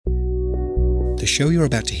show you're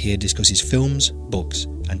about to hear discusses films, books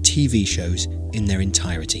and TV shows in their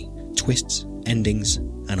entirety, twists, endings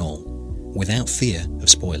and all, without fear of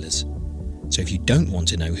spoilers. So if you don't want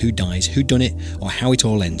to know who dies, who done it or how it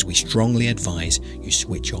all ends, we strongly advise you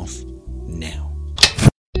switch off now.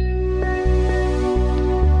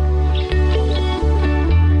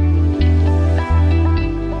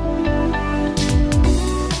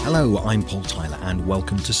 Hello, I'm Paul Tyler and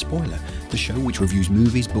welcome to Spoiler, the show which reviews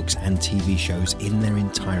movies, books and TV shows in their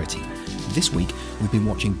entirety. This week we've been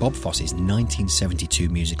watching Bob Fosse's 1972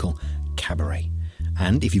 musical Cabaret.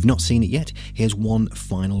 And if you've not seen it yet, here's one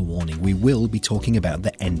final warning. We will be talking about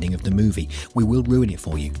the ending of the movie. We will ruin it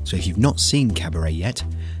for you. So if you've not seen Cabaret yet,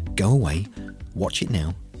 go away, watch it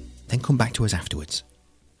now, then come back to us afterwards.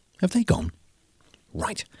 Have they gone?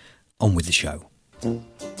 Right, on with the show.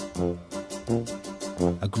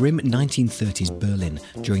 A grim 1930s Berlin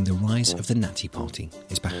during the rise of the Nazi Party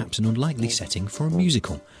is perhaps an unlikely setting for a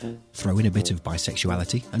musical. Throw in a bit of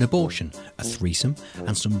bisexuality, an abortion, a threesome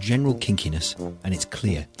and some general kinkiness and it's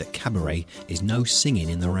clear that Cabaret is no singing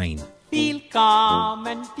in the rain.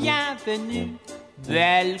 Willkommen, bienvenue,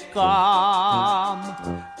 welcome.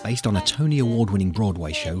 Based on a Tony Award-winning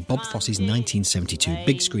Broadway show, Bob Fosse's 1972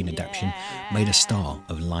 big screen adaptation made a star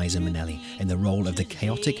of Liza Minnelli in the role of the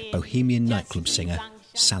chaotic bohemian nightclub singer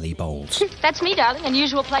Sally Bowles. That's me, darling.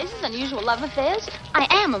 Unusual places, unusual love affairs. I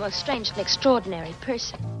am a most strange and extraordinary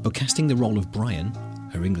person. But casting the role of Brian,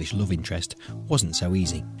 her English love interest, wasn't so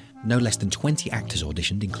easy. No less than 20 actors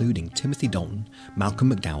auditioned, including Timothy Dalton,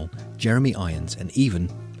 Malcolm McDowell, Jeremy Irons and even,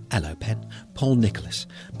 hello Pen, Paul Nicholas,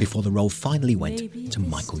 before the role finally went to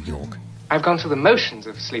Michael York. I've gone through the motions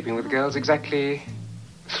of sleeping with girls exactly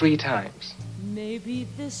 3 times.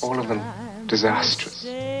 All of them disastrous.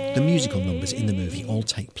 The musical numbers in the movie all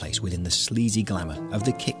take place within the sleazy glamour of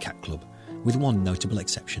the Kit Kat Club, with one notable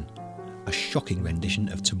exception. A shocking rendition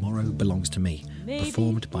of Tomorrow Belongs to Me,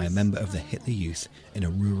 performed by a member of the Hitler Youth in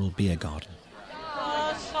a rural beer garden.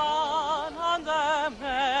 The sun on the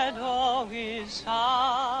meadow is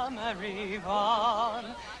summery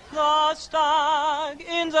one. The stag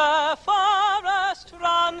in the forest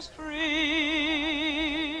runs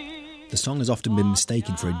free. The song has often been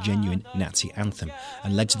mistaken for a genuine Nazi anthem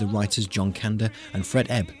and led to the writers John Kander and Fred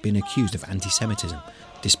Ebb being accused of anti-Semitism,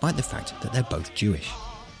 despite the fact that they're both Jewish.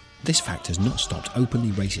 This fact has not stopped openly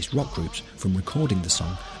racist rock groups from recording the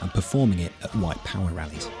song and performing it at white power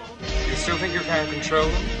rallies. You still think you can control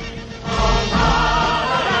them?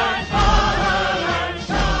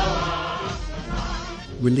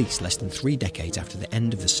 Released less than 3 decades after the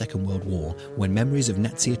end of the Second World War, when memories of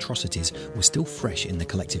Nazi atrocities were still fresh in the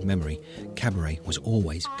collective memory, Cabaret was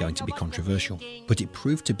always going to be controversial. But it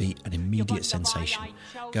proved to be an immediate sensation,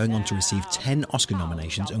 going on to receive 10 Oscar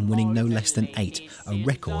nominations and winning no less than 8, a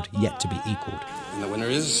record yet to be equalled. And the winner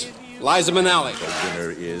is Liza Minnelli. The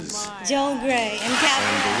winner is Joan Gray and Cabaret.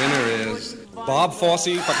 And the winner is Bob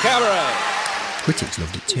Fosse for Cabaret. Critics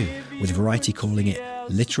loved it too, with Variety calling it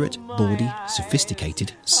literate, bawdy,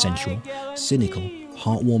 sophisticated, sensual, cynical,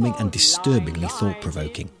 heartwarming and disturbingly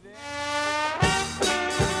thought-provoking.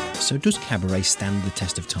 So does Cabaret stand the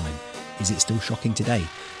test of time? Is it still shocking today?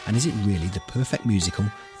 And is it really the perfect musical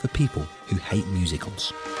for people who hate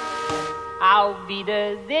musicals? Auf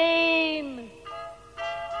Wiedersehen.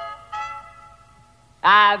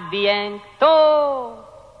 A bientôt.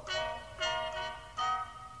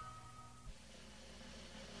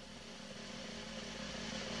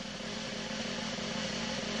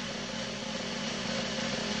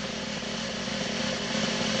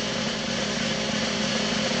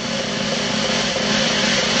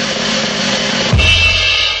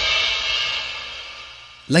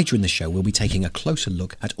 Later in the show, we'll be taking a closer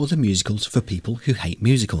look at other musicals for people who hate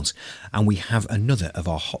musicals. And we have another of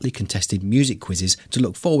our hotly contested music quizzes to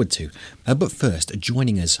look forward to. But first,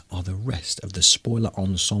 joining us are the rest of the Spoiler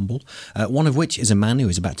Ensemble, one of which is a man who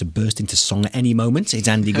is about to burst into song at any moment. It's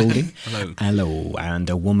Andy Goulding. Hello. Hello. And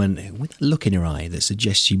a woman with a look in her eye that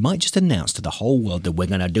suggests she might just announce to the whole world that we're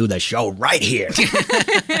going to do the show right here.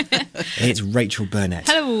 It's Rachel Burnett.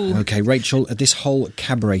 Hello. Okay, Rachel, this whole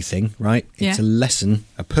Cabaret thing, right? It's a lesson.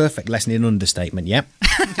 A perfect lesson in understatement, yeah?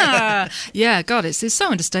 Yeah, God, it's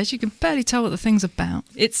so understated. You can barely tell what the thing's about.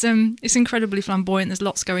 It's incredibly flamboyant. There's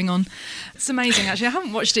lots going on. It's amazing, actually. I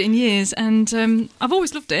haven't watched it in years, and I've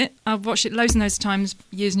always loved it. I've watched it loads and loads of times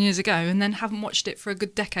years and years ago, and then haven't watched it for a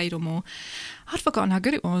good decade or more. I'd forgotten how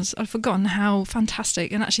good it was. I'd forgotten how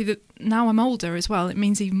fantastic. And actually, now I'm older as well, it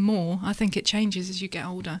means even more. I think it changes as you get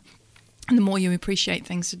older. And the more you appreciate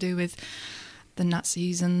things to do with the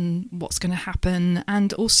Nazis and what's going to happen,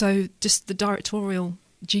 and also just the directorial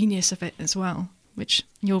genius of it as well. which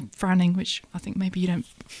you're frowning, which I think maybe you don't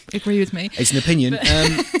agree with me. It's an opinion.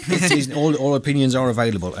 All opinions are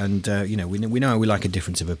available, and we know we like a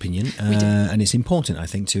difference of opinion, and it's important, I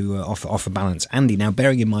think, to offer balance. Andy, now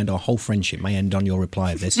bearing in mind our whole friendship may end on your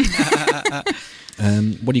reply of this, what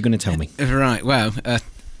are you going to tell me? Right. Well,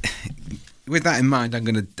 with that in mind, I'm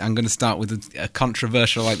going to start with a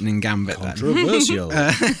controversial opening gambit. Controversial.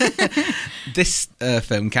 This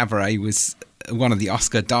film, Cabaret, was one of the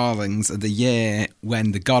Oscar darlings of the year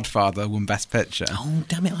when The Godfather won Best Picture. Oh,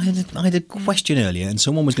 damn it. I had a question earlier and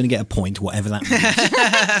someone was going to get a point, whatever that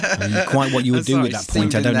means. Quite what you would do with that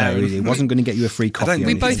point, I don't know. It wasn't going to get you a free coffee.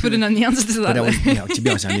 We both would have known the answer to that. To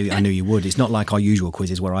be honest, I knew you would. It's not like our usual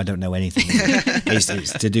quizzes where I don't know anything.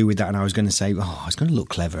 It's to do with that, and I was going to say, I was going to look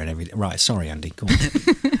clever and everything. Right, sorry, Andy, go on.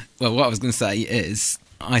 Well, what I was going to say is,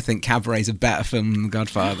 I think Cabaret's a better film than The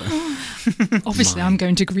Godfather. Obviously, I'm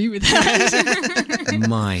going to agree with that.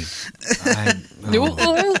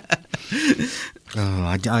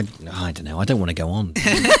 I don't know. I don't want to go on.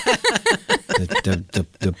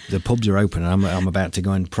 The pubs are open, and I'm about to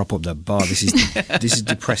go and prop up the bar. This is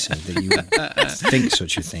depressing that you would think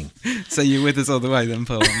such a thing. So you're with us all the way, then,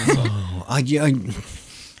 Paul? On this one?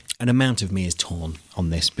 An amount of me is torn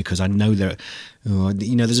on this because I know that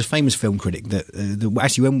there's a famous film critic that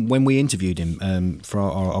actually when we interviewed him for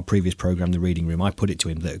our previous programme, The Reading Room, I put it to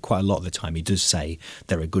him that quite a lot of the time he does say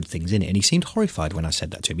there are good things in it, and he seemed horrified when I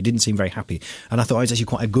said that to him. He didn't seem very happy, and I thought it was actually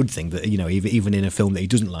quite a good thing that even in a film that he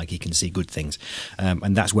doesn't like, he can see good things,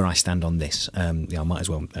 and that's where I stand on this. I might as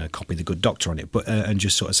well copy The Good Doctor on it, but and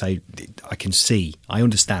just sort of say I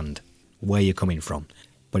understand where you're coming from,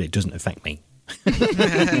 but it doesn't affect me. Do you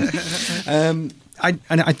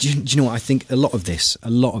know what? I think a lot of this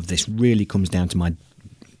really comes down to my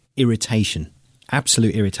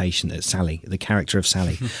absolute irritation at Sally, the character of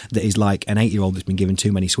Sally, that is like an 8-year-old that's been given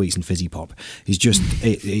too many sweets and fizzy pop. It's just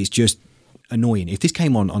annoying. If this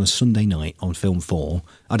came on a Sunday night on Film 4,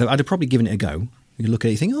 I'd have probably given it a go. You look at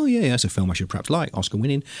it, you think, oh yeah, that's a film I should perhaps like, Oscar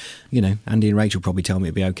winning. Andy and Rachel probably tell me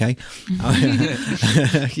it'd be okay.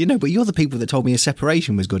 But you're the people that told me A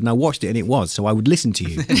Separation was good, and I watched it and it was, so I would listen to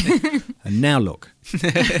you. And now look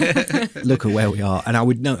at where we are. And I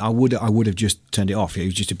would have just turned it off. It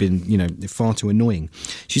would just have been, far too annoying.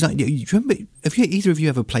 She's like, do you remember? Have either of you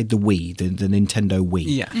ever played the Wii, the Nintendo Wii?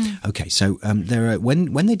 Yeah. Okay, so there are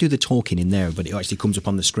when they do the talking in there, but it actually comes up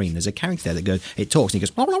on the screen. There's a character there that goes, it talks and he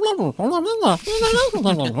goes,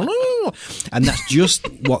 and that's just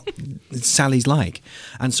what Sally's like.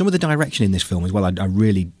 And some of the direction in this film as well, I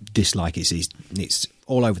really dislike. It's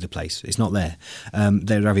all over the place. It's not there.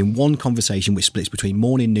 They're having one conversation which splits between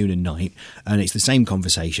morning, noon and night, and it's the same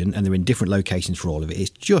conversation, and they're in different locations for all of it.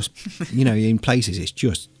 It's just, in places, it's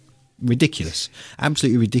just ridiculous,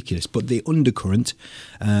 absolutely ridiculous. But the undercurrent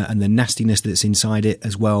and the nastiness that's inside it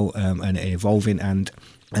as well, and evolving, and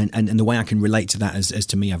the way I can relate to that as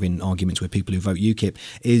to me having arguments with people who vote UKIP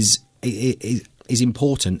is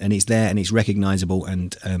important, and it's there and it's recognisable,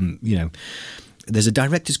 and there's a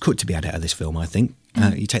director's cut to be had out of this film, I think.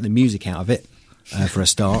 You take the music out of it for a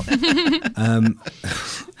start, but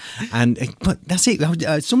that's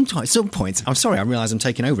it. Some points. I'm sorry, I realise I'm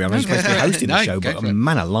taking over. I'm supposed to be hosting the show, but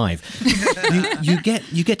man alive, you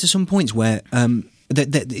get to some points where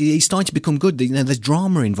it's starting to become good. There's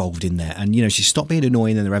drama involved in there, and she's stopped being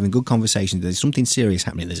annoying, and they're having good conversations. There's something serious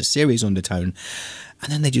happening. There's a serious undertone.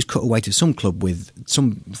 And then they just cut away to some club with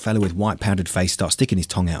some fella with white powdered face starts sticking his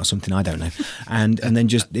tongue out or something, I don't know. And then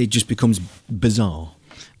it just becomes bizarre.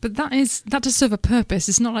 But that does serve a purpose.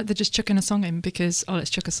 It's not like they're just chucking a song in because, let's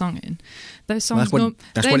chuck a song in. Those songs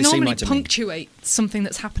normally punctuate something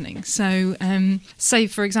that's happening. So, say,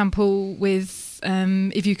 for example, with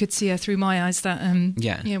If You Could See Her Through My Eyes, that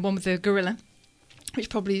one with the gorilla, which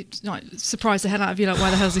probably surprised the hell out of you, like, why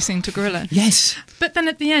the hell is he singing to gorilla? Yes. But then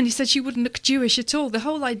at the end, he said she wouldn't look Jewish at all. The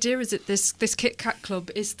whole idea is that this Kit Kat Club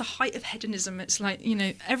is the height of hedonism. It's like,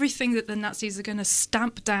 everything that the Nazis are going to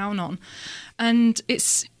stamp down on. And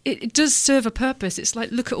it does serve a purpose. It's like,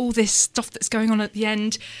 look at all this stuff that's going on at the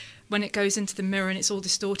end when it goes into the mirror and it's all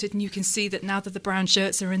distorted, and you can see that now that the brown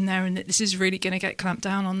shirts are in there and that this is really going to get clamped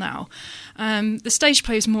down on now. The stage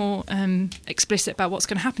play is more explicit about what's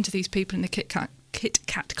going to happen to these people in the Kit Kat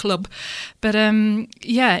Club, but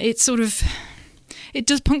it's sort of, it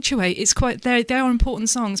does punctuate. It's quite, they are important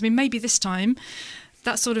songs. I mean, maybe this time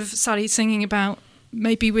that sort of Sally singing about,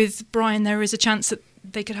 maybe with Brian there is a chance that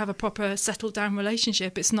they could have a proper settled down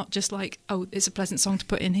relationship. It's not just like, it's a pleasant song to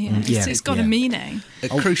put in here. It's got a meaning. A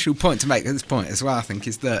crucial point to make at this point as well, I think,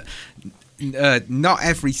 is that not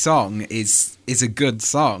every song is a good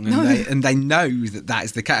song, and they know that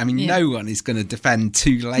is the case. I mean, no one is going to defend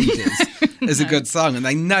two ladies as a good song, and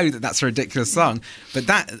they know that that's a ridiculous song.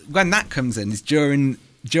 But when that comes in is during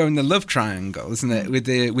the love triangle, isn't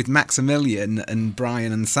it? With Maximilian and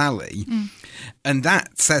Brian and Sally. And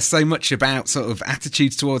that says so much about sort of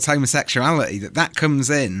attitudes towards homosexuality that comes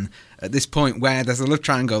in at this point where there's a love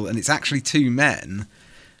triangle and it's actually two men,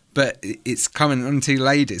 but it's coming on two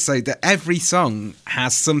ladies. So that every song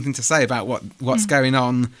has something to say about what's going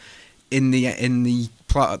on in the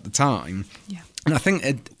plot at the time. Yeah. And I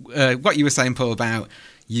think what you were saying, Paul, about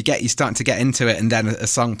you're starting to get into it and then a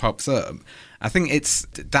song pops up. I think it's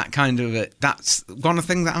that kind of that's one of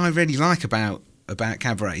the things that I really like about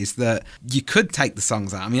Cabaret is that you could take the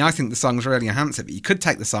songs out. I mean, I think the songs really enhance it, but you could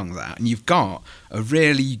take the songs out and you've got a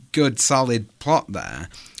really good, solid plot there,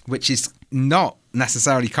 which is not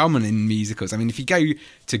necessarily common in musicals. I mean, if you go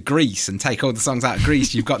to Grease and take all the songs out of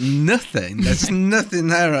Grease, you've got nothing. There's just nothing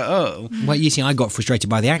there at all. Well, you see, I got frustrated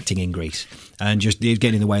by the acting in Grease and just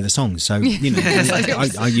getting in the way of the songs. So, you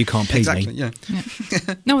know, you can't please me. Yeah.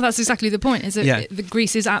 No, that's exactly the point, is that the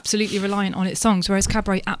Grease is absolutely reliant on its songs, whereas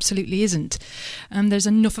Cabaret absolutely isn't. There's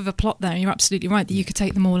enough of a plot there, and you're absolutely right that you could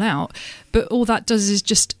take them all out. But all that does is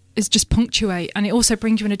just punctuate, and it also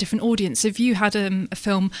brings you in a different audience. If you had a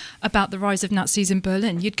film about the rise of Nazis in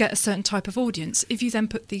Berlin, you'd get a certain type of audience. If you then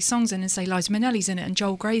put these songs in and say Liza Minnelli's in it and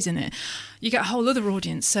Joel Grey's in it, you get a whole other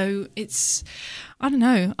audience. So it's, I don't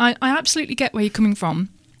know, I absolutely get where you're coming from.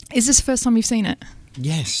 Is this the first time you've seen it?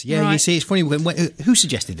 Yes, yeah. Right. You see, it's funny. Who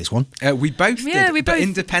suggested this one? We both did. We both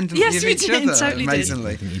independently of each other. Totally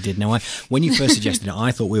amazingly. I think you did. Now, when you first suggested it,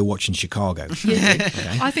 I thought we were watching Chicago. Yeah.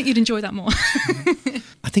 Okay. I think you'd enjoy that more.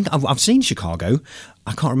 I think I've seen Chicago.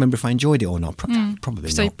 I can't remember if I enjoyed it or not. Probably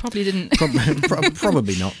not. So you probably didn't.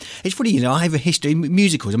 Probably not. It's funny, you know. I have a history in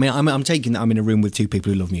musicals. I mean, I'm taking that I'm in a room with two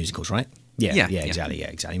people who love musicals, right? Yeah, exactly.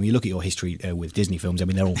 When you look at your history with Disney films, I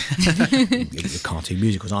mean, they're all cartoon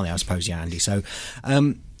musicals, aren't they? I suppose, yeah, Andy. So,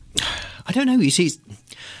 I don't know. You see,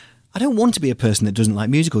 I don't want to be a person that doesn't like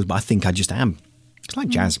musicals, but I think I just am. It's like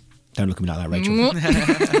jazz. Don't look at me like that,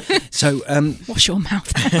 Rachel. So, wash your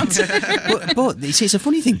mouth out. but you see, it's a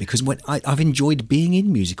funny thing because I've enjoyed being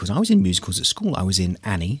in musicals. I was in musicals at school. I was in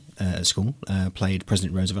Annie at school, played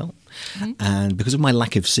President Roosevelt, and because of my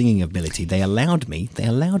lack of singing ability, they allowed me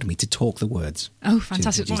to talk the words. Oh,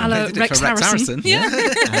 fantastic! Hello, Rex Harrison. Yeah.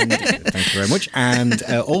 And, thank you very much. And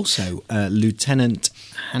also Lieutenant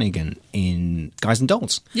Hannigan in Guys and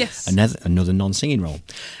Dolls. Yes, another non-singing role.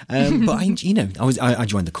 But I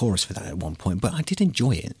joined the chorus for that at one point, but I did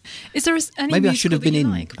enjoy it. Is there any maybe I should have been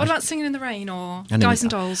in? Like? What about Singing in the Rain or Guys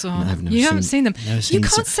and Dolls? Or you haven't seen them? You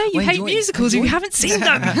can't say you hate musicals if you haven't seen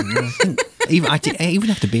them. Even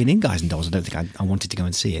after being in Guys and Dolls, I don't think I wanted to go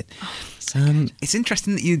and see it. It's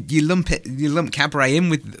interesting that you lump Cabaret in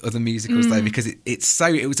with other musicals though, because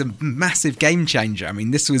it was a massive game changer. I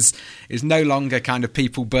mean, it was no longer kind of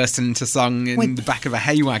people bursting into song in the back of a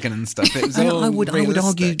hay wagon and stuff. It was all I would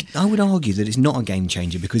realistic. argue that it's not a game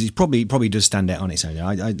changer because it probably does stand out on its own.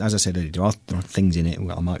 As I said earlier, there are things in it.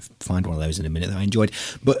 Well, I might find one of those in a minute that I enjoyed,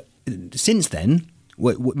 but since then.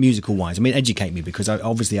 What musical wise, I mean, educate me because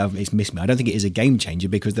it's missed me. I don't think it is a game changer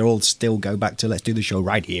because they all still go back to let's do the show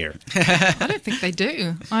right here. I don't think they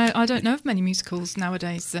do. I don't know of many musicals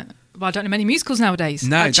nowadays that. Well, I don't know many musicals nowadays.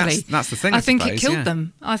 No, actually. That's the thing. I think it killed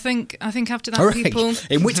them. I think after that, right. people.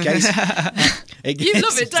 In which case, you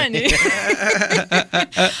love it, don't you?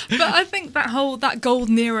 But I think that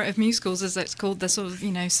golden era of musicals, as it's called, the sort of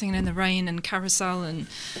Singing in the Rain and Carousel and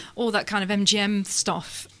all that kind of MGM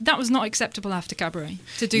stuff. That was not acceptable after Cabaret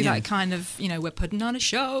to do that kind of we're putting on a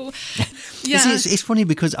show. Yeah, it's funny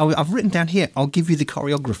because I've written down here. I'll give you the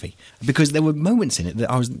choreography because there were moments in it that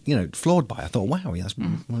I was floored by. I thought, wow,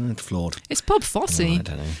 that's flawed. It's Bob Fosse. I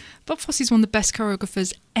don't know. Bob Fosse's one of the best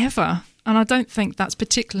choreographers ever, and I don't think that's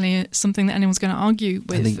particularly something that anyone's going to argue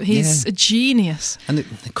with. He's a genius. And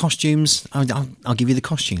the costumes, I'll give you the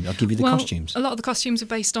costume. I'll give you the costumes. A lot of the costumes are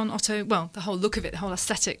based on Otto. Well, the whole look of it, the whole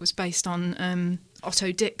aesthetic was based on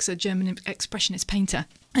Otto Dix, a German expressionist painter.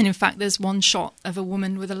 And in fact, there's one shot of a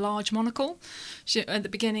woman with a large monocle. At the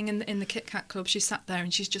beginning in the Kit Kat Club, she's sat there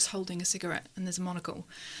and she's just holding a cigarette and there's a monocle.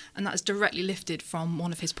 And that is directly lifted from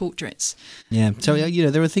one of his portraits. Yeah, so,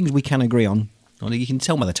 there are things we can agree on. You can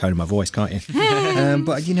tell by the tone of my voice, can't you?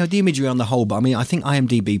 But, the imagery on the whole, but I mean, I think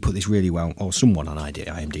IMDb put this really well, or someone on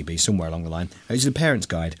IMDb, somewhere along the line. It was a parent's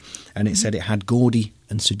guide, and it said it had gaudy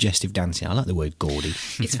and suggestive dancing. I like the word gaudy.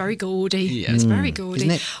 It's very gaudy. Yeah. It's very gaudy.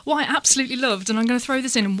 Isn't it? What I absolutely loved, and I'm going to throw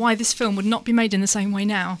this in, and why this film would not be made in the same way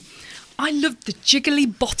now. I loved the jiggly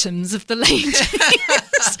bottoms of the ladies.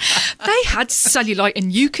 they had cellulite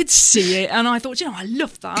and you could see it. And I thought, I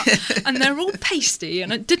love that. And they're all pasty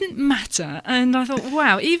and it didn't matter. And I thought,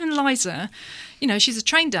 wow, even Liza, she's a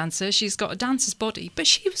trained dancer. She's got a dancer's body, but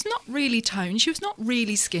she was not really toned. She was not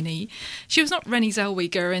really skinny. She was not Renée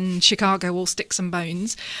Zellweger in Chicago, all sticks and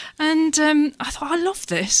bones. And I thought, I love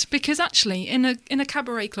this because actually in a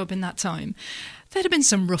cabaret club in that time, there'd have been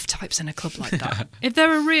some rough types in a club like that. If they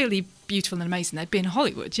were really beautiful and amazing, they'd be in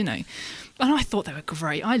Hollywood, And I thought they were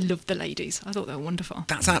great. I loved the ladies. I thought they were wonderful.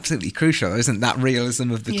 That's absolutely crucial, isn't that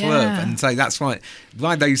realism of the club? And so that's why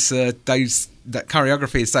that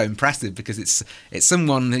choreography is so impressive because it's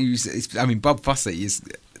someone Bob Fosse is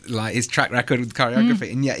like his track record with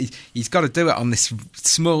choreography, and yet he's got to do it on this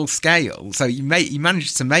small scale. So he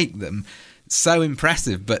managed to make them so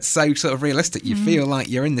impressive, but so sort of realistic. You feel like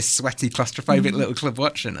you're in this sweaty, claustrophobic little club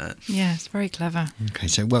watching it. Yeah, it's very clever. Okay,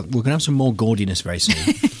 so we're going to have some more gaudiness very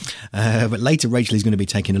soon. But later, Rachel is going to be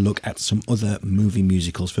taking a look at some other movie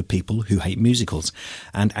musicals for people who hate musicals.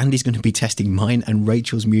 And Andy's going to be testing mine and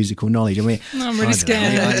Rachel's musical knowledge. I'm really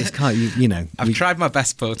scared. I've tried my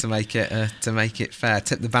best, Paul, to make it fair.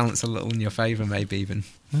 Tip the balance a little in your favour, maybe even.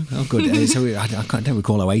 Oh, good. So I don't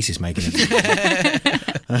recall Oasis making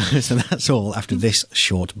it. So that's all after this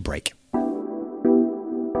short break.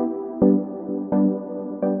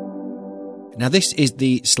 Now, this is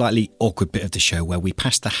the slightly awkward bit of the show where we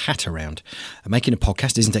pass the hat around. Making a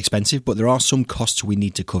podcast isn't expensive, but there are some costs we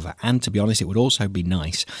need to cover. And to be honest, it would also be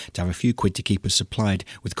nice to have a few quid to keep us supplied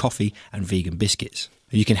with coffee and vegan biscuits.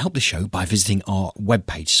 You can help the show by visiting our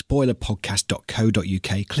webpage,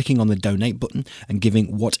 spoilerpodcast.co.uk, clicking on the donate button and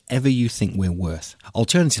giving whatever you think we're worth.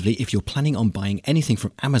 Alternatively, if you're planning on buying anything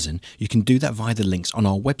from Amazon, you can do that via the links on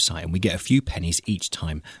our website and we get a few pennies each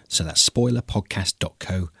time. So that's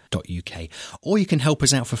spoilerpodcast.co.uk. Or you can help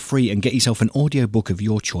us out for free and get yourself an audiobook of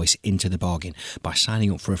your choice into the bargain by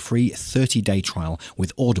signing up for a free 30-day trial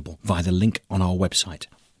with Audible via the link on our website.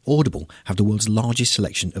 Audible have the world's largest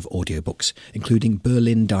selection of audiobooks, including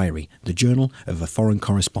Berlin Diary, the Journal of a Foreign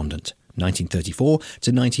Correspondent, 1934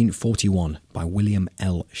 to 1941 by William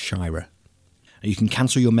L. Shirer. You can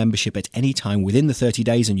cancel your membership at any time within the 30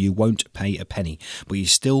 days and you won't pay a penny, but you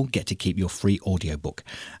still get to keep your free audiobook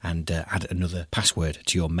and add another password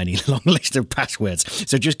to your many long list of passwords.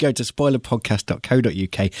 So just go to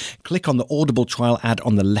spoilerpodcast.co.uk, click on the Audible trial ad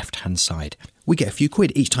on the left-hand side. We get a few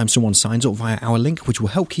quid each time someone signs up via our link, which will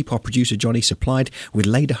help keep our producer Johnny supplied with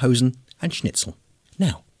lederhosen and schnitzel.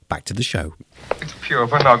 Now, back to the show. It's pure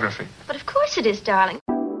pornography. But of course it is, darling.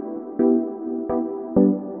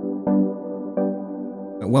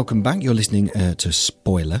 Welcome back. You're listening to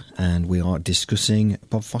Spoiler, and we are discussing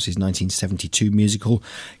Bob Fosse's 1972 musical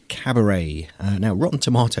Cabaret. Now, Rotten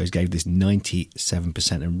Tomatoes gave this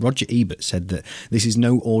 97%, and Roger Ebert said that this is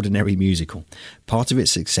no ordinary musical. Part of its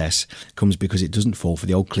success comes because it doesn't fall for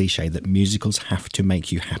the old cliche that musicals have to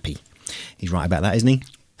make you happy. He's right about that, isn't he?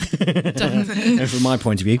 From my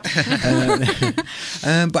point of view.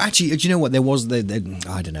 But actually, do you know what? There was I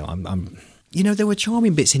don't know. There were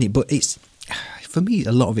charming bits in it, but it's... For me,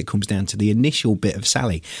 a lot of it comes down to the initial bit of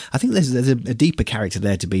Sally. I think there's a deeper character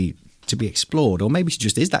there to be explored, or maybe she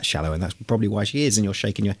just is that shallow, and that's probably why she is. And you're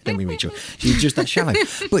shaking your head at me, Rachel. She's just that shallow.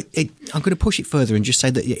 But I'm going to push it further and just say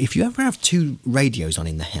that if you ever have two radios on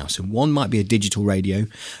in the house, and one might be a digital radio,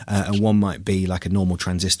 and one might be like a normal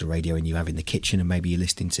transistor radio, and you have in the kitchen, and maybe you're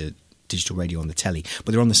listening to digital radio on the telly,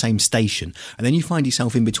 but they're on the same station, and then you find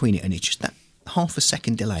yourself in between it, and it's just that half a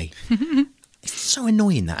second delay. It's so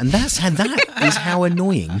annoying that is how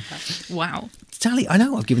annoying. Wow. Sally, I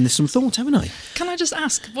know, I've given this some thought, haven't I? Can I just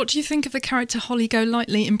ask, what do you think of the character Holly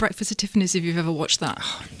Golightly in Breakfast at Tiffany's, if you've ever watched that?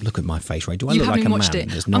 Oh, look at my face, Ray. Do I look like a man? You haven't watched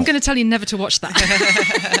it. I'm going to tell you never to watch that.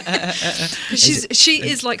 She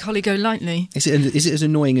is like Holly Golightly. Is it as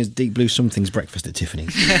annoying as Deep Blue Something's Breakfast at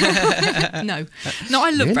Tiffany's? No, I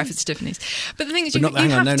love really? Breakfast at Tiffany's. But the thing is, No,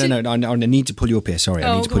 I need to pull you up here. Sorry,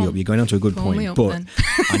 I need to pull you up. You're going on to a good point. But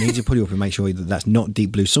I need to pull you up and make sure that that's not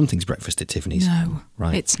Deep Blue Something's Breakfast at Tiffany's. No,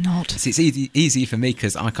 right. It's not. It's easy for me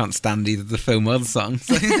because I can't stand either the film or the song.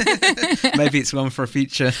 So maybe it's one for a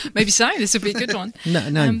future. Maybe so. This would be a good one. No,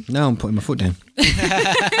 I'm putting my foot down.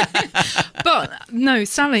 But no,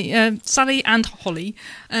 Sally and Holly,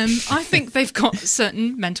 I think they've got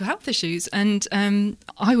certain mental health issues, and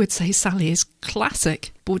I would say Sally is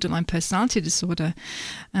classic borderline personality disorder.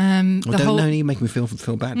 Don't you make me feel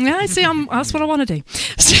bad. Yeah, see, that's what I want to do.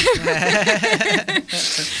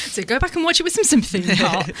 So go back and watch it with some sympathy in your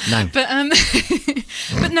heart. No,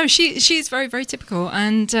 but no, she's very, very typical,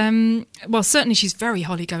 and certainly she's very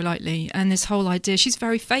Holly Golightly, and this whole idea, she's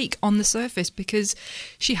very fake on the surface because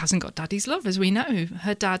she hasn't got daddy's love. love, as we know.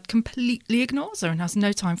 Her dad completely ignores her and has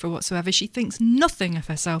no time for her whatsoever. She thinks nothing of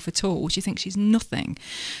herself at all. She thinks she's nothing.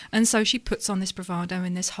 And so she puts on this bravado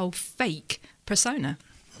and this whole fake persona.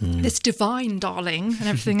 This divine darling and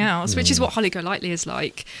everything else, which is what Holly Golightly is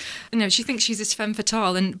like. You know, she thinks she's this femme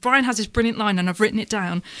fatale, and Brian has this brilliant line, and I've written it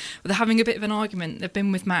down. They're having a bit of an argument. They've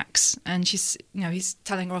been with Max, and he's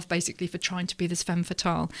telling her off basically for trying to be this femme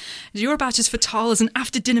fatale. You're about as fatale as an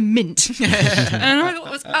after-dinner mint. And I thought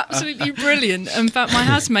it was absolutely brilliant. In fact, my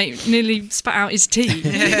housemate nearly spat out his tea.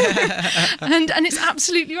 and it's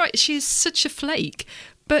absolutely right. She is such a flake.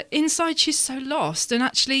 But inside she's so lost. And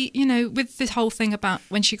actually, you know, with this whole thing about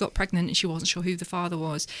when she got pregnant and she wasn't sure who the father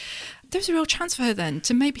was, there was a real chance for her then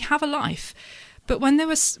to maybe have a life. But when they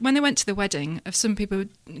went to the wedding of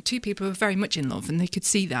two people who were very much in love, and they could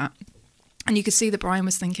see that. And you could see that Brian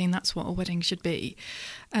was thinking that's what a wedding should be.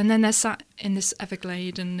 And then they're sat in this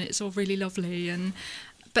Everglade and it's all really lovely.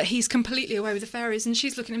 But he's completely away with the fairies, and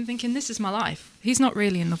she's looking at him thinking, this is my life. He's not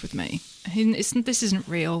really in love with me. This isn't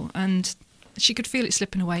real. And she could feel it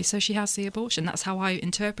slipping away, so she has the abortion. That's how I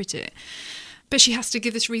interpret it. But she has to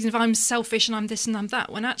give this reason of I'm selfish and I'm this and I'm that,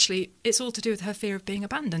 when actually it's all to do with her fear of being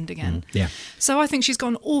abandoned again. Yeah. So I think she's got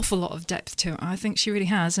an awful lot of depth to it. I think she really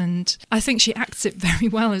has, and I think she acts it very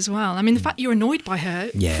well as well. I mean, the fact you're annoyed by her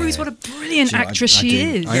proves what a brilliant actress she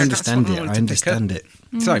is. I understand it.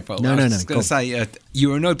 Sorry, Paul. No. I was going to say, you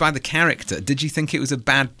were annoyed by the character. Did you think it was a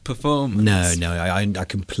bad performance? No. I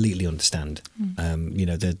completely understand. You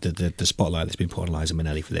know, the spotlight that's been put on Liza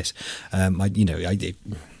Minnelli for this.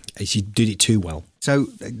 She did it too well. So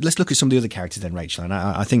let's look at some of the other characters then, Rachel. And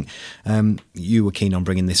I think you were keen on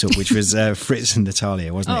bringing this up, which was Fritz and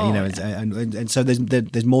Natalia, wasn't it? Oh, you know, and so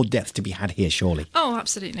there's more depth to be had here, surely. Oh,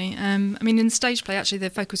 absolutely. I mean, in the stage play, actually, the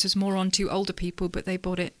focus was more on two older people, but they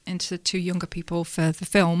brought it into two younger people for the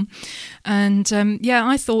film. And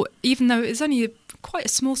I thought, even though it was only quite a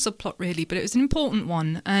small subplot, really, but it was an important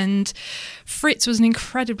one. And Fritz was an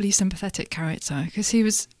incredibly sympathetic character because he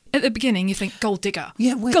was. At the beginning, you think, gold digger.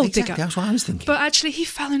 Yeah, well, gold exactly. digger. That's what I was thinking. But actually, he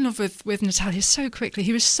fell in love with Natalia so quickly.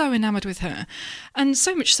 He was so enamoured with her. And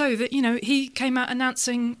so much so that, you know, he came out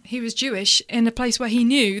announcing he was Jewish in a place where he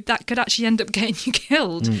knew that could actually end up getting you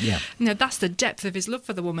killed. You know, that's the depth of his love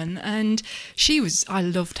for the woman. And I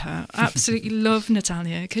loved her. Absolutely loved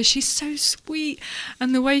Natalia because she's so sweet.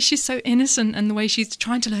 And the way she's so innocent and the way she's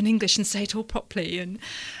trying to learn English and say it all properly.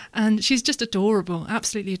 And she's just adorable,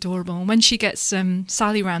 absolutely adorable. And when she gets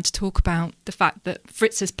Sally round to talk about the fact that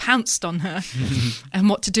Fritz has pounced on her and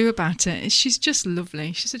what to do about it, she's just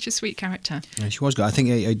lovely. She's such a sweet character. Yeah, she was good. I think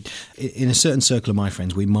in a certain circle of my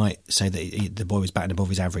friends, we might say that the boy was batting above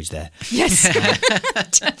his average there. Yes.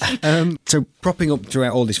 So propping up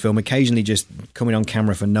throughout all this film, occasionally just coming on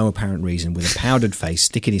camera for no apparent reason with a powdered face,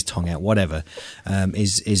 sticking his tongue out, whatever,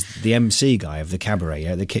 is the MC guy of the cabaret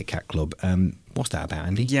at the Kit Kat Club. What's that about,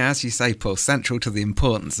 Andy? Yeah, as you say, Paul, central to the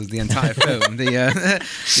importance of the entire film. The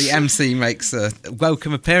MC makes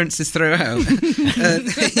welcome appearances throughout.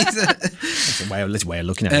 That's a way of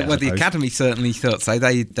looking at it. Well, the Academy certainly thought so.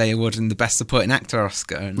 They awarded him the Best Supporting Actor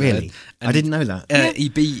Oscar. And, really? I didn't know that. He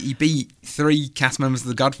beat three cast members of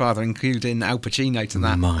The Godfather, including Al Pacino, to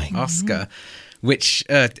that Oscar, which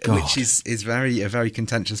is a very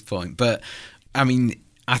contentious point. But I mean,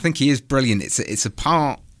 I think he is brilliant. It's a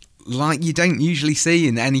part like you don't usually see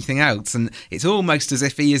in anything else, and it's almost as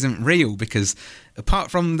if he isn't real, because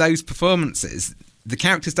apart from those performances, the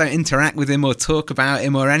characters don't interact with him or talk about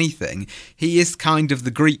him or anything. He is kind of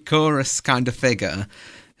the Greek chorus kind of figure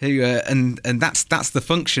who and that's the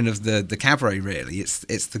function of the cabaret, really.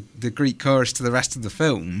 It's the Greek chorus to the rest of the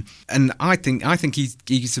film, and I think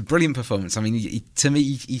he's a brilliant performance. I mean, to me,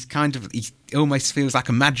 he almost feels like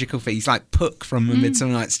a magical figure. He's like Puck from A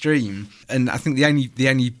Midsummer Night's Dream, and I think the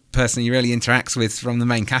only person he really interacts with from the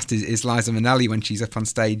main cast is Liza Minnelli when she's up on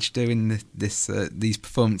stage doing these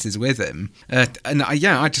performances with him.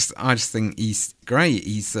 I just think he's great.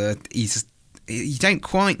 You don't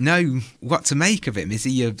quite know what to make of him. Is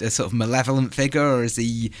he a sort of malevolent figure, or is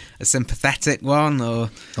he a sympathetic one, or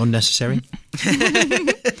unnecessary?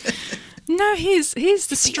 No, he's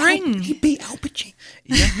the string. He beat Al Pacino.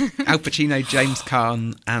 Yeah. Al Pacino, James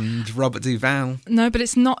Caan, and Robert Duvall. No, but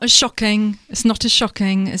it's not as shocking. It's not as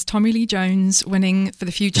shocking as Tommy Lee Jones winning for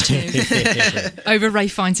The Fugitive over Ray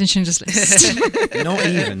Fiennes in Schindler's List.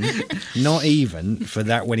 Not even for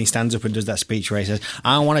that, when he stands up and does that speech where he says,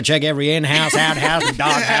 "I want to check every in-house, out-house, and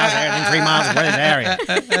dog-house, everything 3 miles of this area."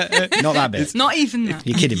 Not that bit. It's not even that.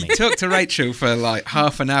 You're kidding me. Talk to Rachel for like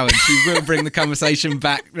half an hour, and she will bring the conversation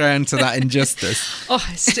back round to that injustice. I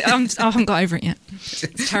haven't got over it yet.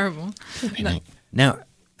 It's terrible. No. Now,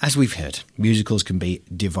 As we've heard, musicals can be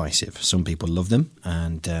divisive. Some people love them,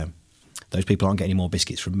 and those people aren't getting any more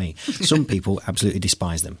biscuits from me. Some people absolutely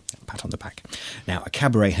despise them. Pat on the back. Now, A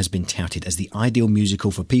Cabaret has been touted as the ideal musical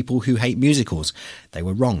for people who hate musicals. They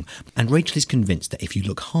were wrong. And Rachel is convinced that if you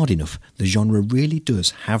look hard enough, the genre really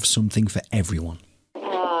does have something for everyone.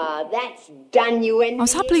 That's done you in. I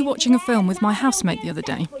was happily watching a film with my housemate the other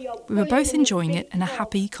day. We were both enjoying it in a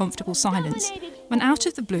happy, comfortable silence, when out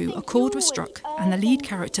of the blue a chord was struck and the lead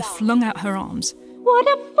character flung out her arms. What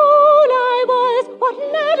a fool I was! What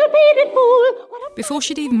an educated fool! Before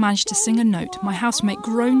she'd even managed to sing a note, my housemate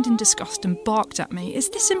groaned in disgust and barked at me, "Is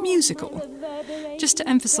this a musical?" Just to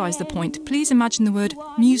emphasise the point, please imagine the word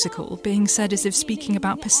musical being said as if speaking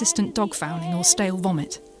about persistent dog fouling or stale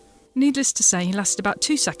vomit. Needless to say, he lasted about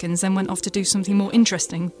 2 seconds, then went off to do something more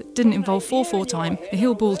interesting that didn't involve 4/4 time, a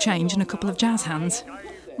heel ball change and a couple of jazz hands.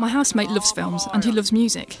 My housemate loves films and he loves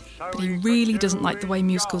music, but he really doesn't like the way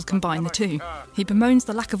musicals combine the two. He bemoans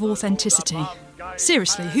the lack of authenticity.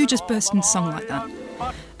 Seriously, who just burst into song like that?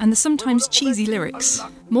 And the sometimes cheesy lyrics.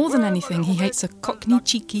 More than anything, he hates a cockney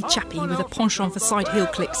cheeky chappie with a penchant for side heel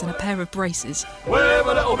clicks and a pair of braces. Wave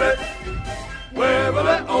a little bit, wave a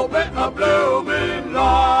little bit of blooming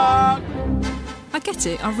log. I get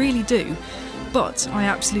it, I really do. But I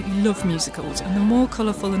absolutely love musicals, and the more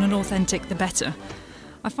colourful and unauthentic, the better.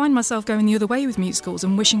 I find myself going the other way with musicals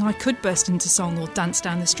and wishing I could burst into song or dance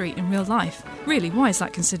down the street in real life. Really, why is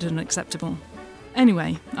that considered unacceptable?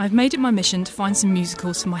 Anyway, I've made it my mission to find some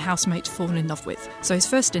musicals for my housemate to fall in love with, so his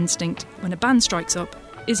first instinct, when a band strikes up,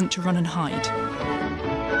 isn't to run and hide.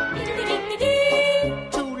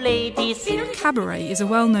 Cabaret is a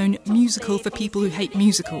well-known musical for people who hate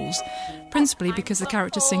musicals, principally because the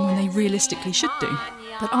characters sing when they realistically should do.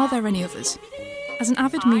 But are there any others? As an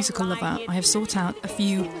avid musical lover, I have sought out a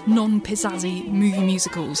few non-pizzazzy movie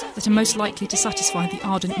musicals that are most likely to satisfy the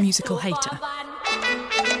ardent musical hater.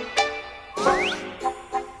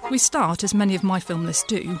 We start, as many of my film lists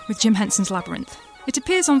do, with Jim Henson's Labyrinth. It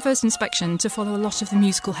appears on first inspection to follow a lot of the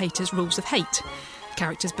musical hater's rules of hate.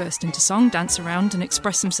 Characters burst into song, dance around and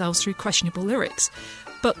express themselves through questionable lyrics.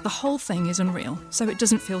 But the whole thing is unreal, so it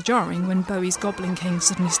doesn't feel jarring when Bowie's Goblin King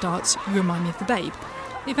suddenly starts "You Remind Me of the Babe."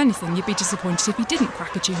 If anything, you'd be disappointed if he didn't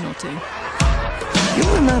crack a tune or two. You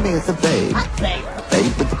remind me of the babe. A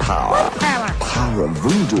babe with the power. Power of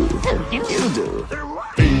voodoo. You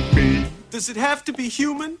do. Does it have to be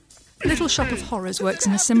human? Little Shop of Horrors works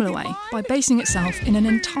in a similar way, by basing itself in an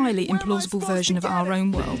entirely implausible version of our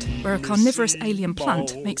own world, where a carnivorous alien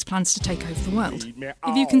plant makes plans to take over the world.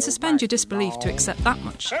 If you can suspend your disbelief to accept that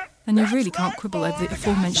much, then you really can't quibble over the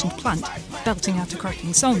aforementioned plant, belting out a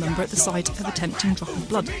cracking soul number at the sight of a tempting drop of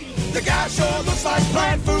blood. The guy sure looks like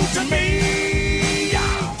plant food to me.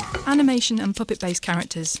 Animation and puppet-based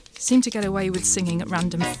characters seem to get away with singing at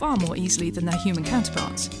random far more easily than their human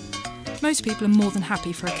counterparts. Most people are more than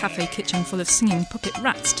happy for a cafe kitchen full of singing puppet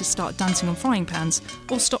rats to start dancing on frying pans,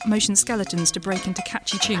 or stop-motion skeletons to break into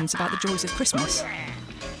catchy tunes about the joys of Christmas.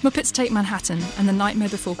 Muppets Take Manhattan and The Nightmare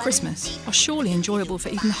Before Christmas are surely enjoyable for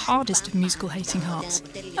even the hardest of musical-hating hearts.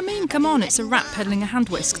 I mean, come on, it's a rat peddling a hand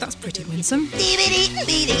whisk, that's pretty winsome. You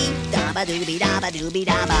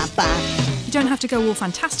don't have to go all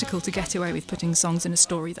fantastical to get away with putting songs in a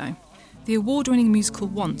story, though. The award-winning musical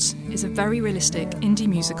Once is a very realistic indie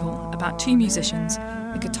musical about two musicians,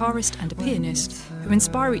 a guitarist and a pianist, who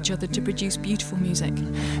inspire each other to produce beautiful music.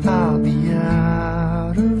 I'll be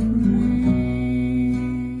out of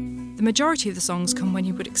The majority of the songs come when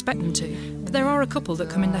you would expect them to, but there are a couple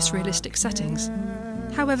that come in less realistic settings.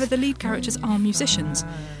 However, the lead characters are musicians.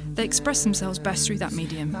 They express themselves best through that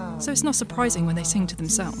medium, so it's not surprising when they sing to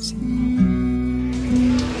themselves.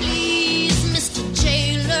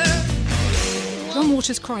 John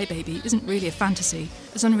Waters' Crybaby isn't really a fantasy,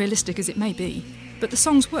 as unrealistic as it may be, but the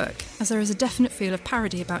songs work, as there is a definite feel of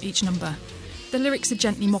parody about each number. The lyrics are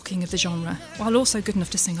gently mocking of the genre, while also good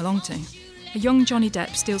enough to sing along to. A young Johnny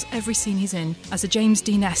Depp steals every scene he's in as a James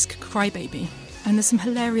Dean-esque crybaby, and there's some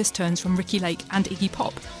hilarious turns from Ricky Lake and Iggy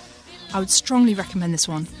Pop. I would strongly recommend this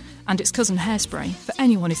one, and its cousin Hairspray, for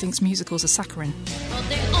anyone who thinks musicals are saccharine. Well,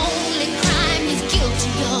 the only crime is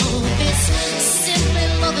guilty of is simply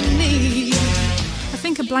loving me. I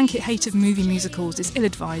think a blanket hate of movie musicals is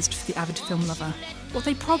ill-advised for the avid film lover. What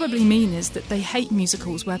they probably mean is that they hate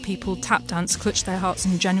musicals where people tap dance, clutch their hearts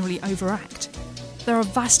and generally overact. There are a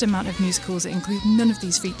vast amount of musicals that include none of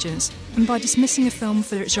these features, and by dismissing a film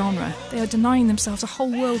for its genre, they are denying themselves a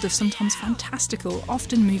whole world of sometimes fantastical,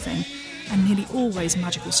 often moving, and nearly always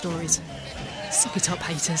magical stories. Suck it up,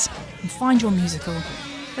 haters, and find your musical.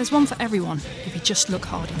 There's one for everyone, if you just look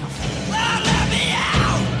hard enough.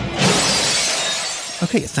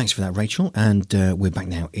 Okay, thanks for that, Rachel. And we're back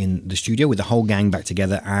now in the studio with the whole gang back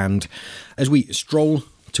together. And as we stroll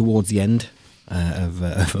towards the end of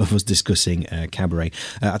us discussing Cabaret,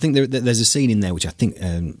 I think there's a scene in there which I think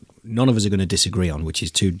none of us are going to disagree on, which is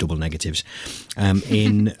two double negatives. But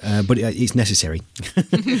it's necessary.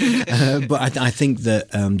 But I think that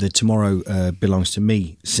the Tomorrow Belongs to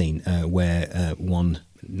Me scene, where one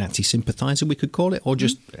Nazi sympathiser, we could call it, or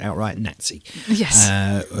just outright Nazi, yes,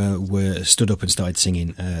 were stood up and started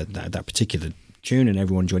singing that particular tune, and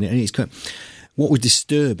everyone joined it. And it's what was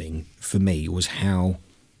disturbing for me was how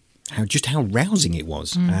rousing it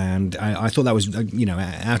was. And I thought that was,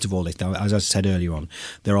 out of all this, as I said earlier on,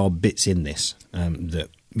 there are bits in this that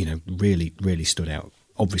really, really stood out.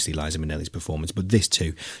 Obviously Liza Minnelli's performance, but this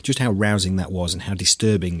too, just how rousing that was and how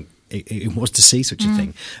disturbing it was to see such a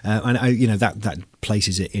thing. And that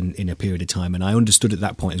places it in a period of time. And I understood at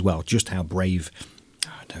that point as well just how brave,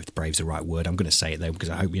 I don't know if brave's the right word, I'm going to say it though because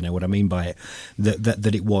I hope you know what I mean by it,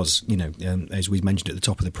 that it was, as we mentioned at the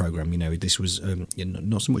top of the programme, this was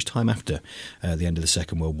not so much time after the end of the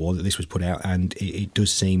Second World War that this was put out, and it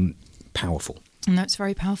does seem powerful. No, it's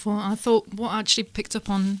very powerful. I thought what I actually picked up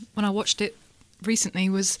on when I watched it recently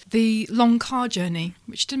was the long car journey,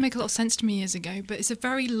 which didn't make a lot of sense to me years ago, but it's a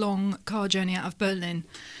very long car journey out of Berlin.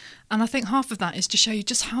 And I think half of that is to show you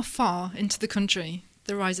just how far into the country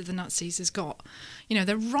the rise of the Nazis has got.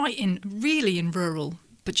 They're really in rural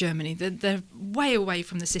but Germany. They're way away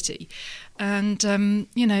from the city. And,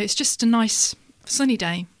 it's just a nice sunny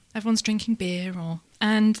day. Everyone's drinking beer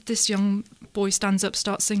and this young boy stands up,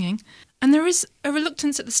 starts singing. And there is a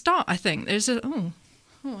reluctance at the start, I think. There's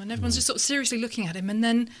and everyone's just sort of seriously looking at him, and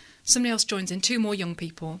then somebody else joins in, two more young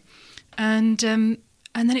people, and then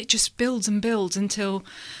it just builds and builds until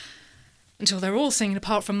they're all singing.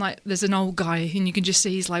 Apart from there's an old guy and you can just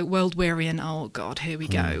see he's world weary and oh God, here we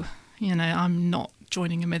go. I'm not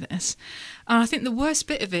joining him with this. And I think the worst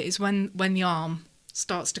bit of it is when the arm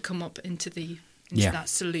starts to come up into that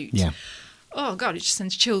salute. Yeah. Oh God, it just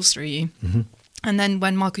sends chills through you. Mm-hmm. And then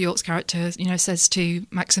when Michael York's character, says to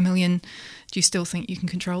Maximilian, do you still think you can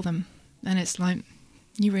control them? And it's like,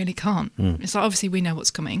 you really can't. It's like, obviously we know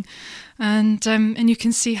what's coming. And you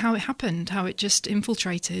can see how it happened, how it just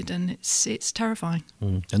infiltrated, and it's terrifying.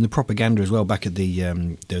 And the propaganda as well, back at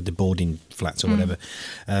the boarding flats or whatever,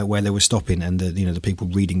 where they were stopping, and the people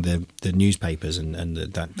reading the newspapers and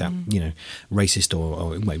that racist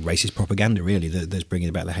or racist propaganda really that's bringing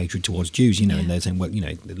about the hatred towards Jews, and they're saying,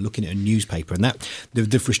 they're looking at a newspaper, and that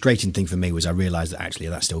the frustrating thing for me was I realised that actually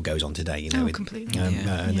that still goes on today. Completely.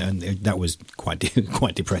 And that was quite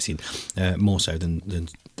depressing, more so than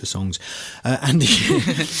the songs.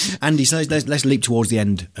 Andy, so let's leap towards the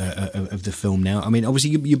end of the film now. I mean, obviously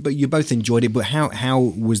you both enjoyed it, but how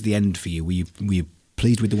was the end for you? Were you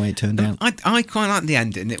pleased with the way it turned out? I quite liked the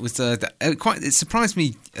ending. It was it surprised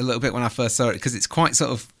me a little bit when I first saw it because it's quite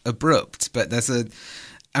sort of abrupt. But it's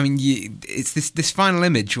this final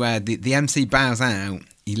image where the MC bows out.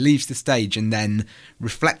 He leaves the stage, and then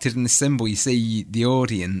reflected in the symbol, you see the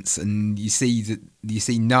audience, and you see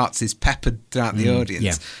Nazis peppered throughout the audience.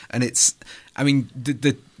 Yeah. And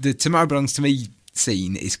the Tomorrow Belongs to Me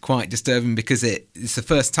scene is quite disturbing because it's the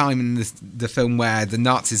first time in the film where the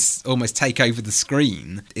Nazis almost take over the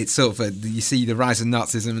screen. It's sort of you see the rise of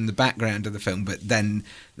Nazism in the background of the film, but then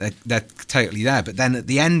they're totally there. But then at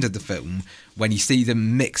the end of the film, when you see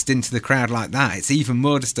them mixed into the crowd like that, it's even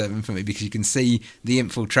more disturbing for me because you can see the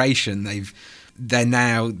infiltration.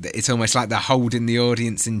 It's almost like they're holding the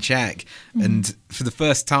audience in check. And for the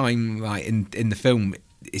first time, in the film,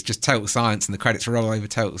 it's just total silence, and the credits roll over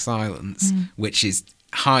total silence, which is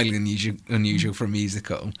highly unusual for a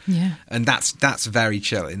musical. Yeah, and that's very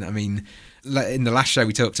chilling. I mean, in the last show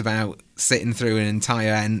we talked about sitting through an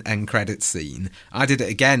entire end credits scene. I did it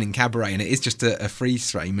again in Cabaret, and it is just a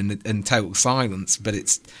freeze frame and total silence, but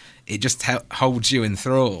it just holds you in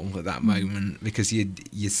thrall at that moment because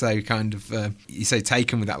you're so kind of you're so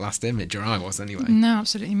taken with that last image, or I was anyway. No,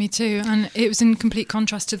 absolutely, me too. And it was in complete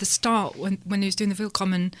contrast to the start when he was doing the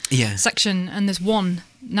Willkommen section, and there's one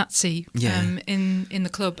Nazi in the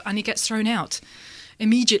club, and he gets thrown out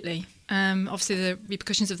immediately. Obviously, the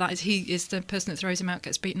repercussions of that is he is the person that throws him out,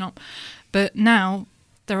 gets beaten up. But now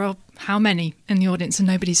there are how many in the audience, and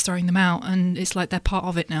nobody's throwing them out, and it's like they're part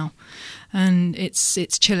of it now, and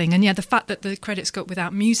it's chilling. And the fact that the credits go up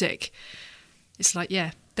without music, it's like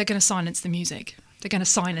they're going to silence the music. They're going to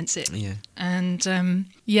silence it. Yeah. And and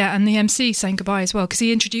the MC saying goodbye as well, because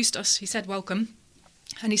he introduced us. He said welcome,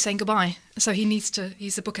 and he's saying goodbye. So he's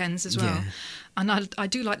the bookends as well. Yeah. And I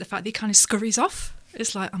do like the fact that he kind of scurries off.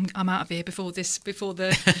 It's like I'm out of here before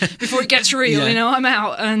it gets real. Yeah. You know, I'm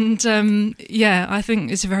out, and I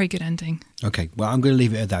think it's a very good ending. Okay, well, I'm going to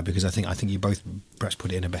leave it at that because I think you both perhaps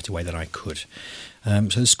put it in a better way than I could. So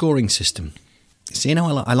the scoring system. See, you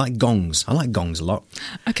know, I like gongs. I like gongs a lot.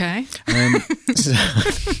 Okay.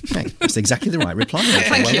 That's exactly the right reply.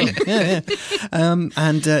 Thank you.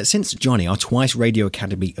 And since Johnny, our twice Radio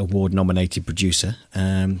Academy Award nominated producer,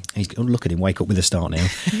 look at him, wake up with a start now.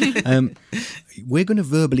 We're going to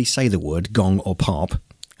verbally say the word gong or pop,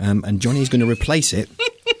 and Johnny's going to replace it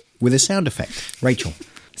with a sound effect. Rachel.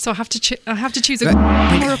 So I have to choose a.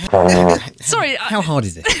 Sorry. How hard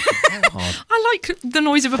is it? How hard? I like the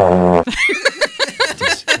noise of a.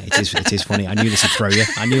 It is funny. I knew this would throw you.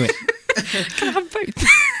 I knew it. Can I have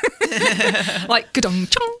both? Like gadong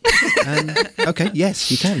chong. Okay, yes,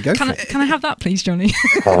 you can. Go for it. Can I have that, please, Johnny?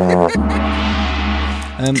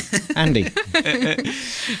 Andy.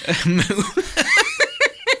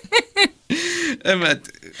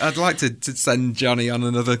 I'd like to send Johnny on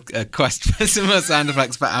another quest for some more sound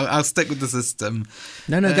effects, but I'll stick with the system.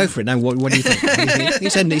 No, go for it. No, what do you think? You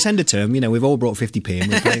send a term. You know, we've all brought 50p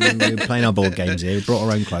and we're playing our board games here. We brought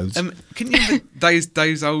our own clothes. Can you remember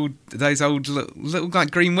those old little like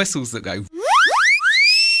green whistles that go?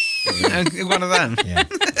 One of them. Yeah,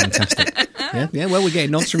 fantastic. Yeah. Well, we're getting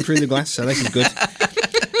nods from through the glass, so this is good.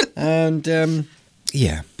 And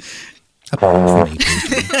yeah. For me,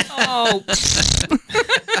 please. Oh.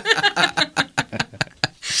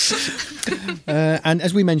 And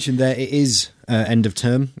as we mentioned there, it is end of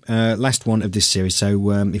term, last one of this series. So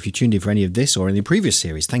if you tuned in for any of this or any previous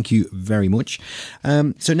series, thank you very much.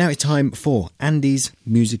 So now it's time for Andy's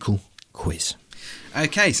musical quiz.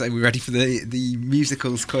 Okay, so we're ready for the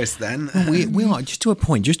musicals quiz then. We are, just to a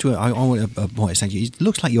point, I want to point out, it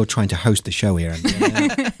looks like you're trying to host the show here. And,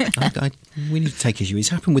 we need to take issue. It's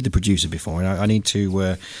happened with the producer before, and I need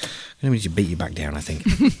to beat you back down, I think.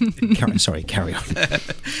 Carry on.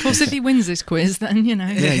 Of course, if he wins this quiz, then, you know.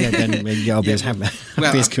 Yeah, then I'll be as happy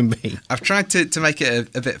as can be. I've tried to make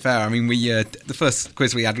it a bit fair. I mean, the first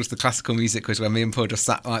quiz we had was the classical music quiz where me and Paul just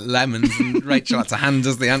sat like lemons and Rachel had to hand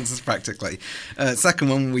us the answers practically. Second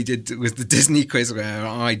one we did was the Disney quiz where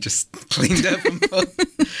I just cleaned up and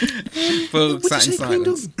Paul sat in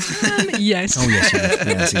silence. Yes. Oh, yes,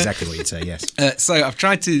 that's exactly what you'd say, yes. So I've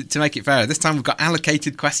tried to make it fair. This time we've got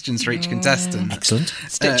allocated questions for each contestant. Excellent.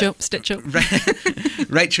 Stitch up.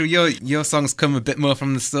 Rachel, your songs come a bit more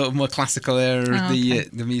from the sort of more classical era of the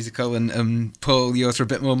musical, and Paul, yours are a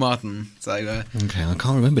bit more modern. So okay, I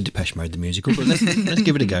can't remember Depeche Mode the musical, but let's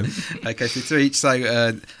give it a go. Okay, so to each.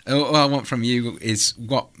 So all I want from you is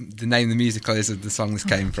what the name of the musical is of the song this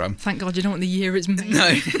came from. Thank God you don't want the year it's made.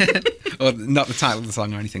 No, or not the title of the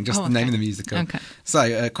song or anything, just the name of the musical. Okay.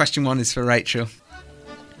 So question 1 is for Rachel.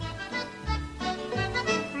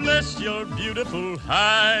 Bless your beautiful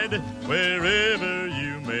hide wherever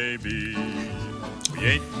you may be. We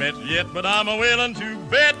ain't met yet, but I'm willing to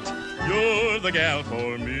bet you're the gal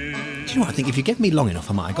for me. Do you know what? I think if you give me long enough,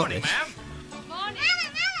 I might have got it.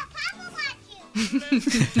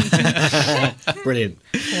 Brilliant.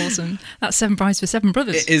 Awesome. That's 7 Brides for 7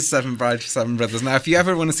 Brothers. It is 7 Brides for 7 Brothers. Now, if you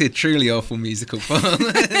ever want to see a truly awful musical film,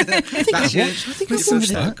 I think I've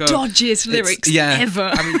watched that. Dodgiest lyrics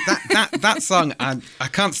ever. I mean, that song, I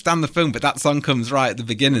can't stand the film, but that song comes right at the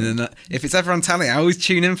beginning, and if it's ever on telly, I always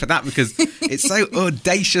tune in for that because it's so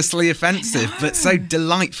audaciously offensive, but so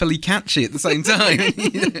delightfully catchy at the same time.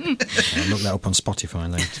 I'll look that up on Spotify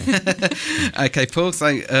later. Okay, Paul, so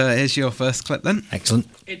here's your first clip then. Excellent.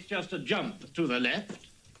 It's just a jump to the left.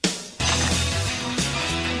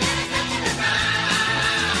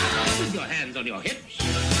 With your hands on your hips.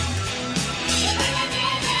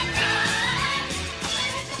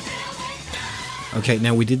 Okay,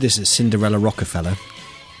 now we did this at Cinderella Rockefeller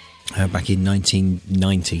back in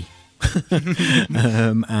 1990.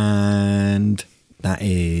 And that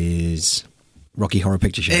is Rocky Horror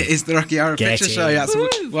Picture Show. It is the Rocky Horror Picture Show. That's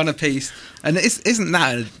one apiece. And isn't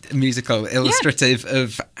that a musical illustrative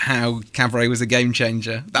of how Cabaret was a game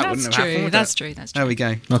changer? That wouldn't have happened. That's true. There we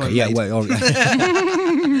go. Okay, yeah, well,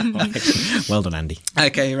 well done, Andy.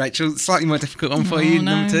 Okay, Rachel, slightly more difficult one for you,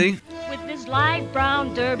 number 2. With this light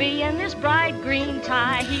brown derby and this bright green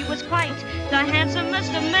tie, he was quite the handsomest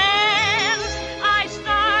of men. I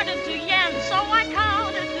started to yen, so I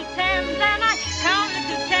counted to 10, then I counted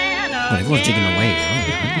to 10 again. Well, everyone's digging away.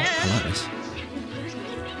 I like this.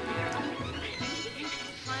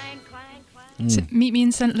 Is it Meet Me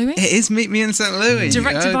in St. Louis? It is Meet Me in St. Louis.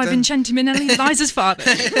 Directed by Vincente Minnelli, Liza's father.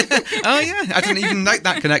 Oh, yeah. I didn't even note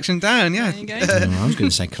that connection down, yeah. There you go. I was going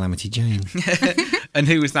to say Calamity Jane. And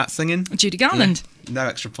who was that singing? Judy Garland. No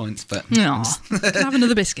extra points, but... Aw, can I have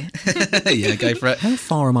another biscuit? Yeah, go for it. How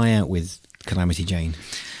far am I out with Calamity Jane?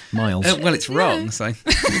 Miles. Well, it's wrong, so...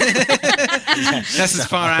 That's as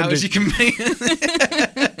far out as you can be.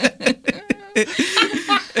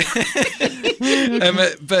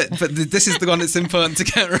 But this is the one that's important to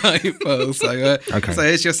get right, Paul. So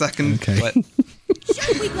here's your second clip.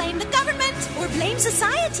 Should we blame the government or blame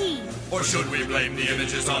society? Or should we blame the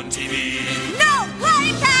images on TV? No,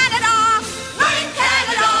 blame Canada! Blame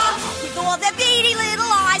Canada! With all their beady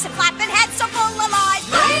little eyes and flapping heads so full of lies.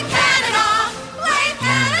 Blame Canada! Blame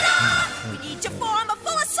Canada! We need to form a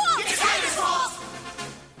full assault.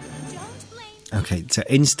 Okay, so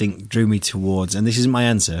instinct drew me towards, and this isn't my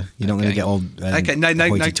answer. You're not going to get all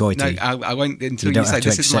hoity-toity. No, I won't until you don't say have to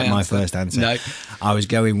this is my accept my answer. first answer. No. I was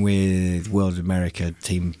going with World America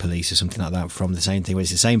Team Police or something like that from the same thing. Well,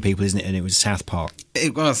 it's the same people, isn't it? And it was South Park.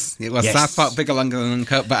 It was. Yes. South Park, bigger, longer than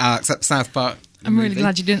uncut, but I'll accept South Park. I'm really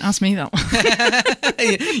glad you didn't ask me that one.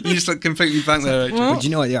 You just look completely blank there, Rachel. Well, do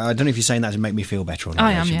you know what? I don't know if you're saying that to make me feel better or not.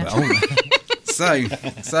 I am, yeah. So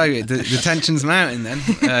the tension's mounting then.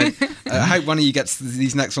 I hope one of you gets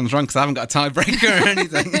these next ones wrong because I haven't got a tiebreaker or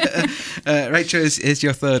anything. Rachel, here's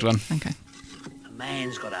your third one. Okay. A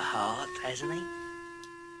man's got a heart, hasn't he?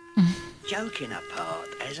 Joking apart,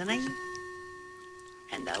 hasn't he?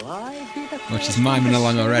 And though I be the Well, she's miming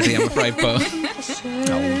along already, I'm afraid, Paul.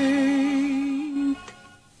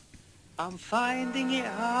 I'm finding it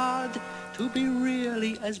hard to be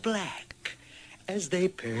really as black as they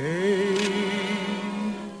paint.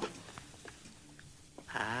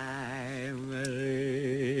 I'm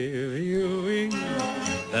reviewing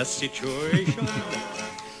the situation.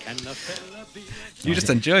 Can the fella be... You're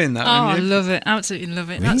just enjoying that, Oh, aren't I you? love it. Absolutely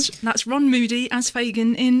love it. Really? That's Ron Moody as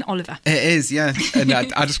Fagin in Oliver. It is, yeah. And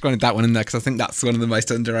I just wanted that one in there because I think that's one of the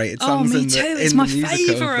most underrated Oh, songs me in too. the, It's in my the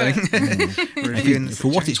musical favourite. thing. For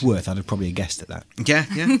what it's worth, I'd have probably guessed at that. Yeah,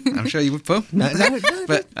 I'm sure you would, Paul. No,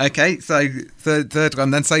 But okay, so third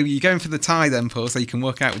one then. So you're going for the tie then, Paul, so you can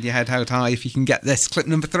work out with your head held high if you can get this. Clip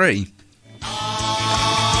number 3.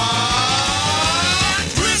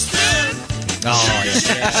 Oh,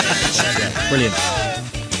 yeah. Brilliant.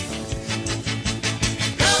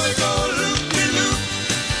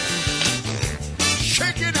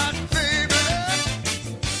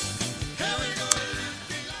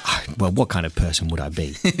 Well, what kind of person would I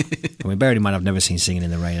be? I mean, bearing in mind I've never seen Singing in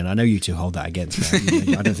the Rain, and I know you two hold that against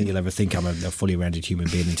me. I don't think you'll ever think I'm a fully rounded human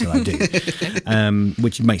being until I do,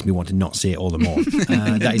 which makes me want to not see it all the more.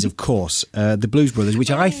 That is, of course, the Blues Brothers, which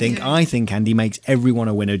I think, Andy, makes everyone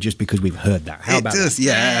a winner just because we've heard that. How about does, that?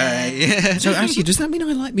 yeah. So actually, does that mean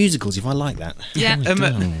I like musicals if I like that? Yeah.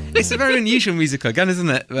 It's a very unusual musical again, isn't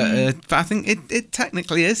it? But I think it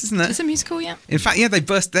technically is, isn't it? It's a musical, yeah. In fact, yeah, they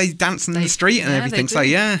dance in the street and yeah, everything. they So do.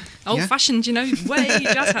 yeah. Old-fashioned, way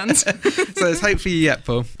jazz hands. So there's hope for you yet,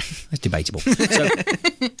 Paul. That's debatable. So,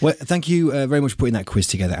 well, thank you very much for putting that quiz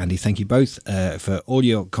together, Andy. Thank you both for all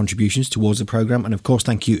your contributions towards the programme. And, of course,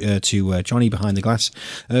 thank you to Johnny behind the glass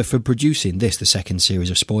for producing this, the second series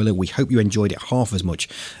of Spoiler. We hope you enjoyed it half as much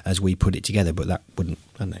as we put it together, but that wouldn't...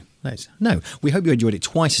 I don't know. No, we hope you enjoyed it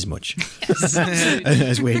twice as much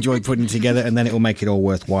as we enjoyed putting it together, and then it will make it all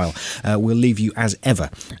worthwhile. We'll leave you, as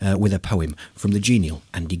ever, with a poem from the genial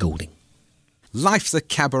Andy Goulding. Life's a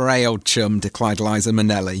cabaret, old chum, declared Liza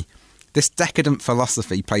Minnelli. This decadent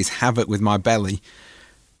philosophy plays havoc with my belly.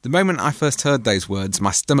 The moment I first heard those words,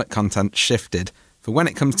 my stomach content shifted, for when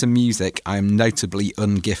it comes to music, I am notably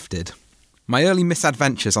ungifted. My early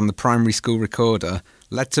misadventures on the primary school recorder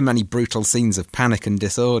led to many brutal scenes of panic and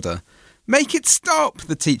disorder. "Make it stop!"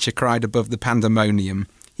 the teacher cried above the pandemonium.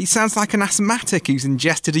 "He sounds like an asthmatic who's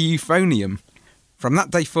ingested a euphonium." From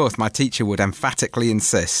that day forth, my teacher would emphatically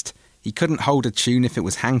insist he couldn't hold a tune if it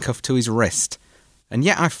was handcuffed to his wrist. And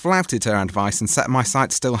yet I flouted her advice and set my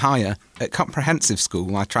sights still higher. At comprehensive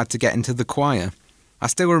school, I tried to get into the choir. I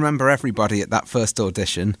still remember everybody at that first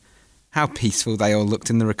audition. How peaceful they all looked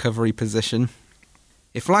in the recovery position.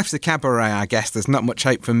 If life's a cabaret, I guess there's not much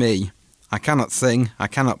hope for me. I cannot sing, I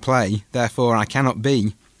cannot play, therefore I cannot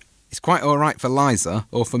be. It's quite all right for Liza,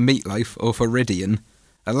 or for Meatloaf, or for Ridian.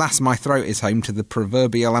 Alas, my throat is home to the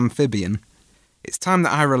proverbial amphibian. It's time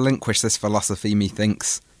that I relinquish this philosophy,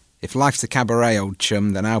 methinks. If life's a cabaret, old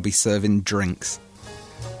chum, then I'll be serving drinks.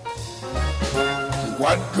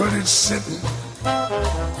 What good is sitting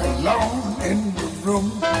alone in the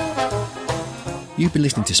room? You've been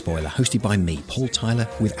listening to Spoiler, hosted by me, Paul Tyler,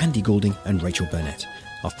 with Andy Goulding and Rachel Burnett.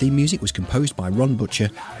 Our theme music was composed by Ron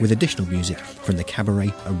Butcher, with additional music from the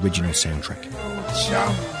Cabaret original soundtrack.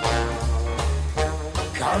 Chum,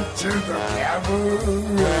 come to the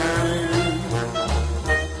cabaret.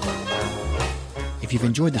 If you've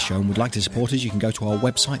enjoyed the show and would like to support us, you can go to our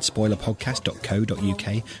website,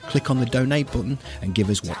 spoilerpodcast.co.uk, click on the donate button and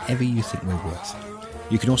give us whatever you think we're worth.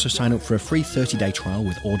 You can also sign up for a free 30-day trial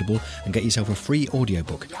with Audible and get yourself a free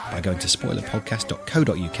audiobook by going to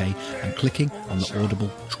spoilerpodcast.co.uk and clicking on the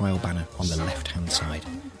Audible trial banner on the left-hand side.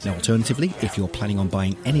 Now, alternatively, if you're planning on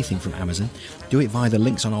buying anything from Amazon, do it via the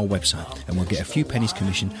links on our website and we'll get a few pennies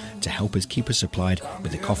commission to help us keep us supplied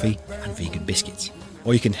with the coffee and vegan biscuits.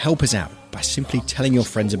 Or you can help us out by simply telling your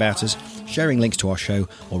friends about us, sharing links to our show,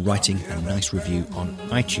 or writing a nice review on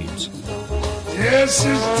iTunes. Yes,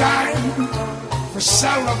 it's time for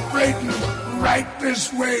celebrating. Right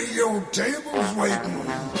this way, your table's waiting.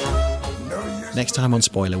 Next time on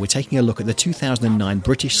Spoiler, we're taking a look at the 2009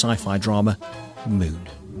 British sci-fi drama Moon.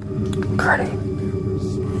 Cardi.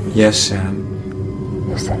 Yes,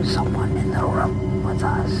 Sam. Is there someone in the room with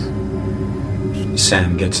us?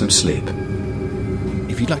 Sam, get some sleep.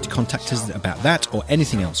 If you'd like to contact us about that or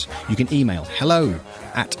anything else, you can email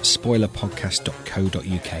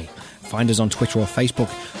hello@spoilerpodcast.co.uk. Find us on Twitter or Facebook,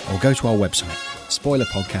 or go to our website,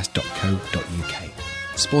 spoilerpodcast.co.uk.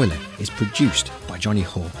 Spoiler is produced by Johnny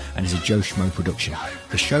Hall and is a Joe Schmo production.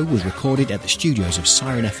 The show was recorded at the studios of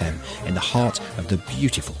Siren FM in the heart of the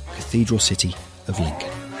beautiful cathedral city of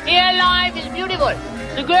Lincoln. Here life is beautiful.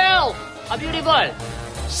 The girls are beautiful.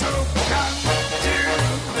 So come to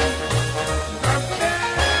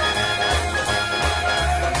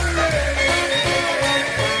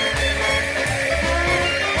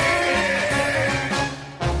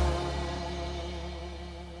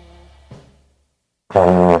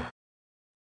the